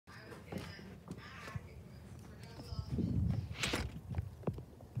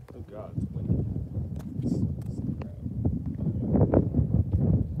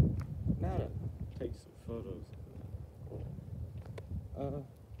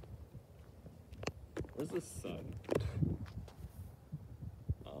Where's the sun?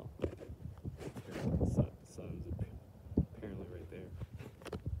 Oh. The sun's apparently right there.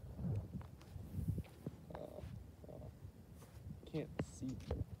 Can't see.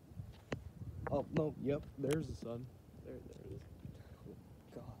 Oh, no, yep, there's the sun. There it is. Oh,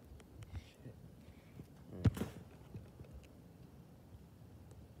 God. Shit. Alright.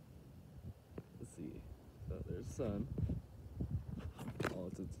 Let's see. So there's the sun. Oh,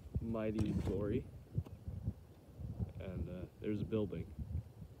 it's its mighty glory. And there's a building.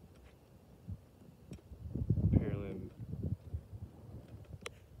 Apparently I'm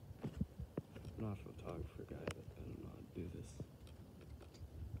not a photographer guy, but I don't know how to do this.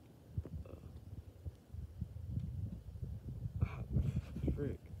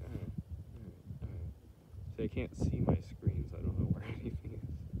 Frick. Alright. See, I can't see my screen, so I don't know where anything is.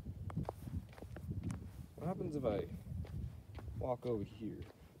 What happens if I walk over here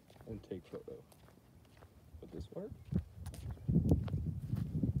and take photo? Would this work?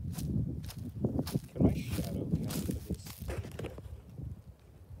 Can my shadow count for this?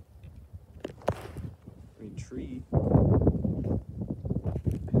 I mean, tree. I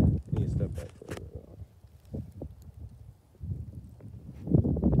need to step back further.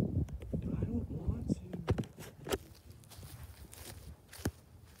 But I don't want to.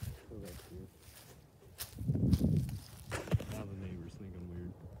 Go back here. Now the neighbors think I'm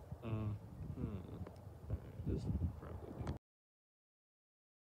weird. This is probably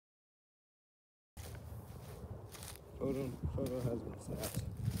do. Photo has been snapped.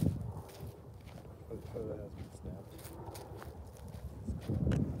 Photo has been snapped.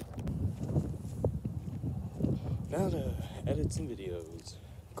 Now to edit some videos.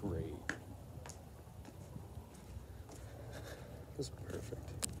 Great. This is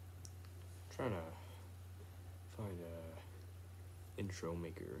perfect. Trying to find a intro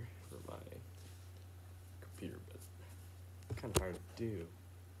maker for my computer, but kind of hard to do.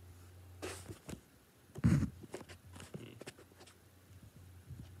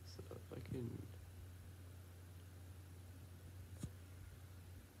 So if I can.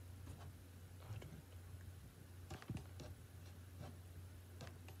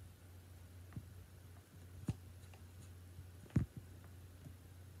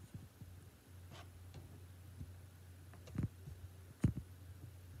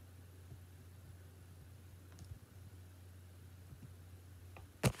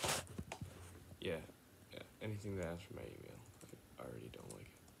 Yeah, anything that asks for my email. I already don't like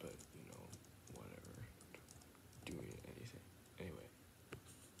it, but you know, whatever. Doing anything. Anyway,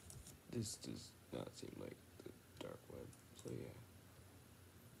 this does not seem like the dark web, so yeah.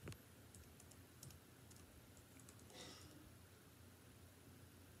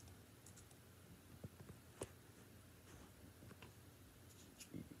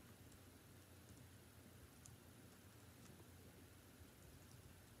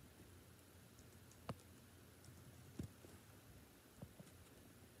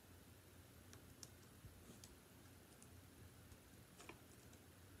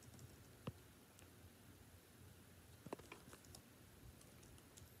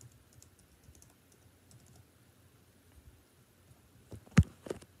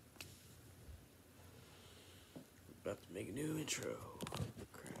 About to make a new intro.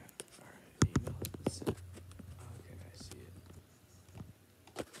 Crap. Alright, email has been sent. Okay, I see it.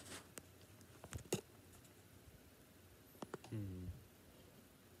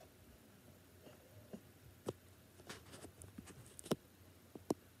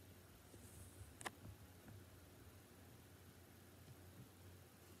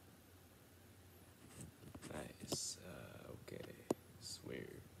 Nice. Okay. Swear.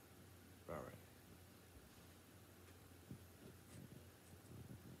 Alright.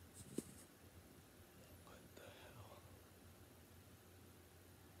 What the hell?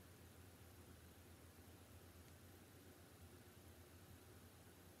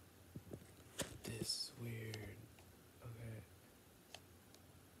 This is weird. Okay.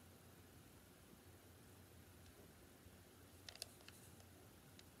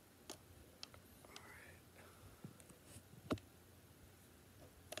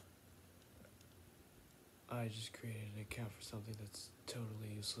 Alright. I just created an account for something that's totally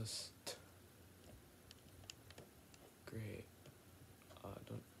useless. Great.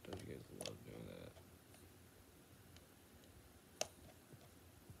 Don't you guys love doing that?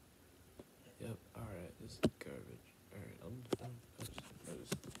 Yep. Alright. This is garbage. Alright. I'll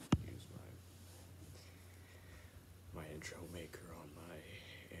just use my intro maker on my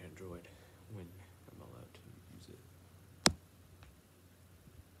Android when I'm allowed to use it.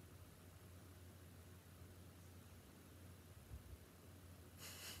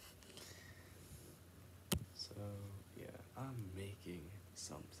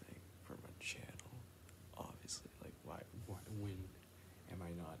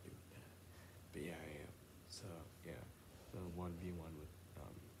 1v1 with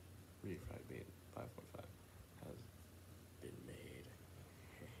Refried Beat 5.5 has been made.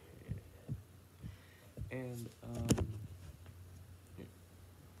 And here,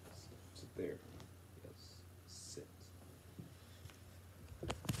 sit there. Yes, sit.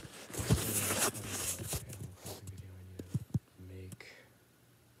 Make.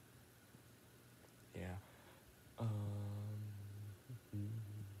 Yeah.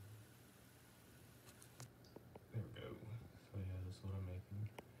 There we go. So yeah, this is what I'm making.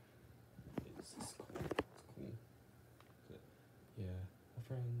 It's cool. It's cool. So, yeah, my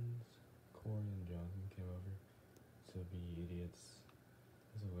friends Corey and Jonathan came over to be idiots,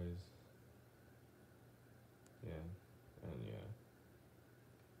 as always. Yeah, and yeah.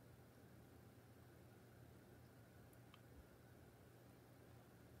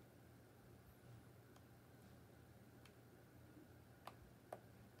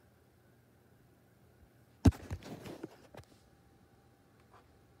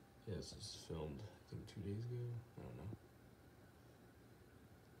 Yeah, this was filmed, I think, 2 days ago. I don't know.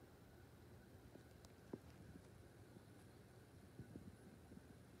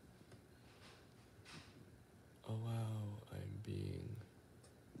 Oh wow, I'm being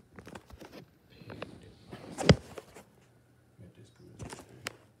paid. My Discord is very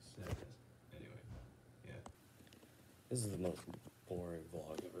sad. Anyway, yeah. This is the most boring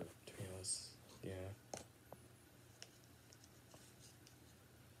vlog ever, to be honest. Yeah.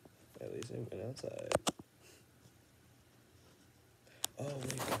 At least I went outside. Oh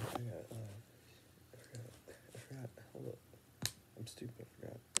wait, I forgot. I forgot. Hold up. I'm stupid. I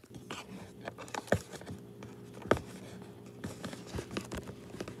forgot.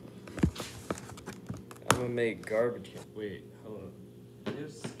 I'm gonna make garbage. Wait, hold up. Do you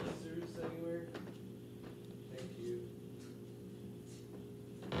have scissors anywhere? Thank you.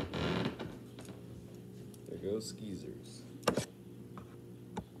 There goes skeezers.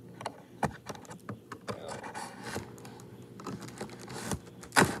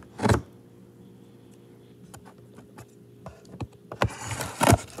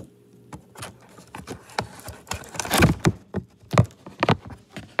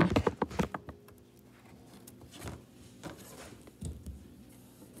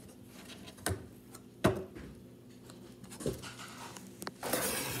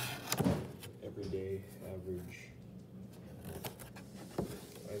 Everyday average.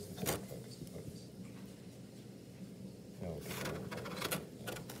 Why isn't it focus? Oh,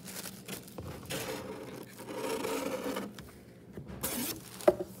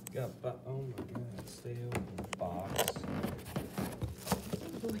 oh my god, stay open, box.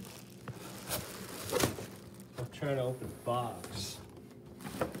 I'm trying to open box.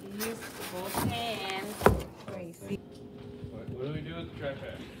 Use both hands. Crazy. What do we do with the trash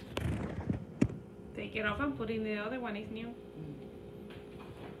bag? Take it off and put in the other one. It's new.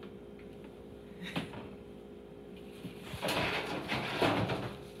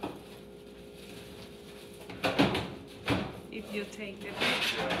 If you take the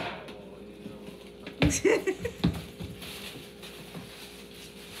picture.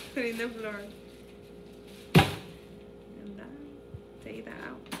 Put in the floor. And that. Take that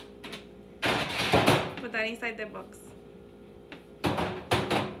out. Put that inside the box.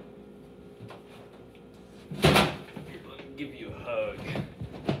 Give you a hug.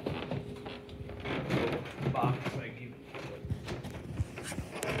 Box, I give you a hug.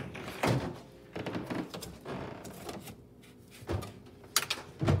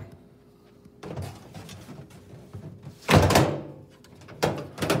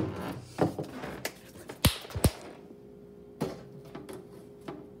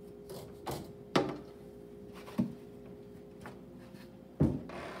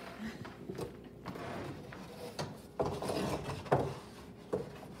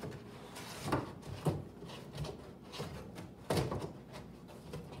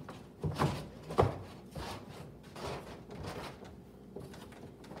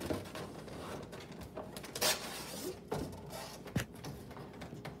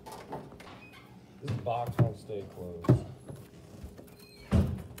 This box won't stay closed.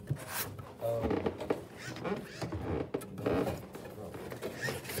 Oh.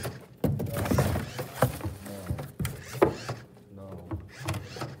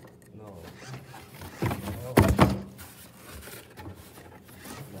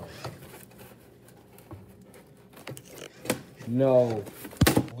 No.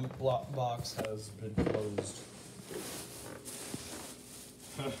 Loot block box has been closed.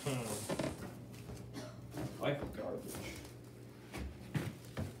 Like garbage.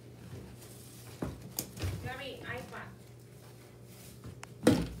 Gaby, iPad.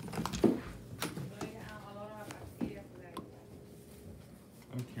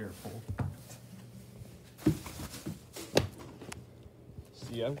 I'm careful.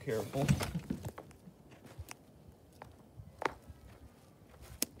 See, I'm careful.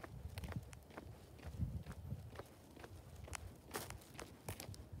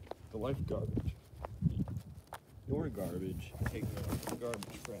 The life garbage. Your garbage. Taking out the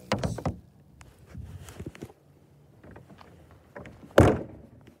garbage friends. There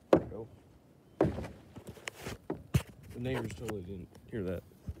we go. The neighbors totally didn't hear that.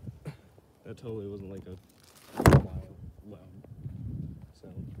 That totally wasn't like a loud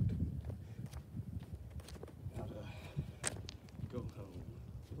sound. Gotta go home.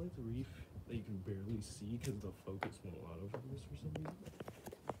 Do you like the reef that you can barely see because the focus went autofocus for some reason?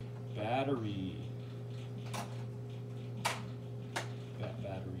 Battery. That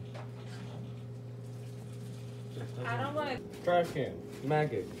battery. I don't want to. Trash can.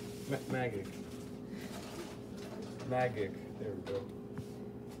 Magic. Magic. Magic. There we go.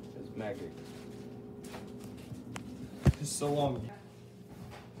 It's magic. It's so long.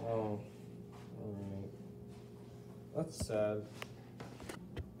 Oh. Alright. That's sad.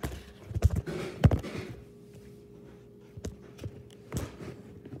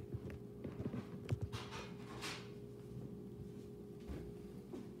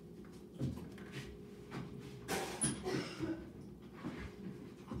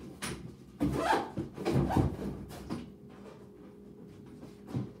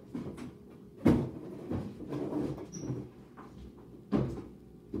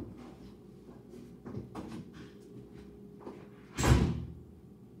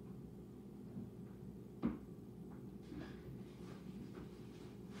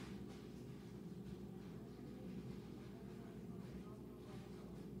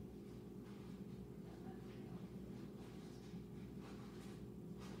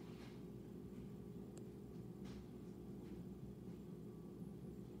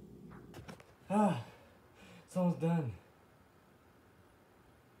 Ah, it's almost done.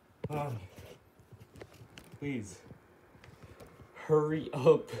 Please, hurry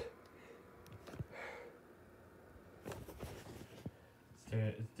up.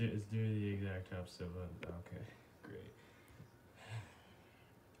 It's doing the exact opposite of that. Okay, great.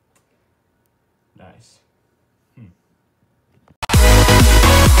 Nice.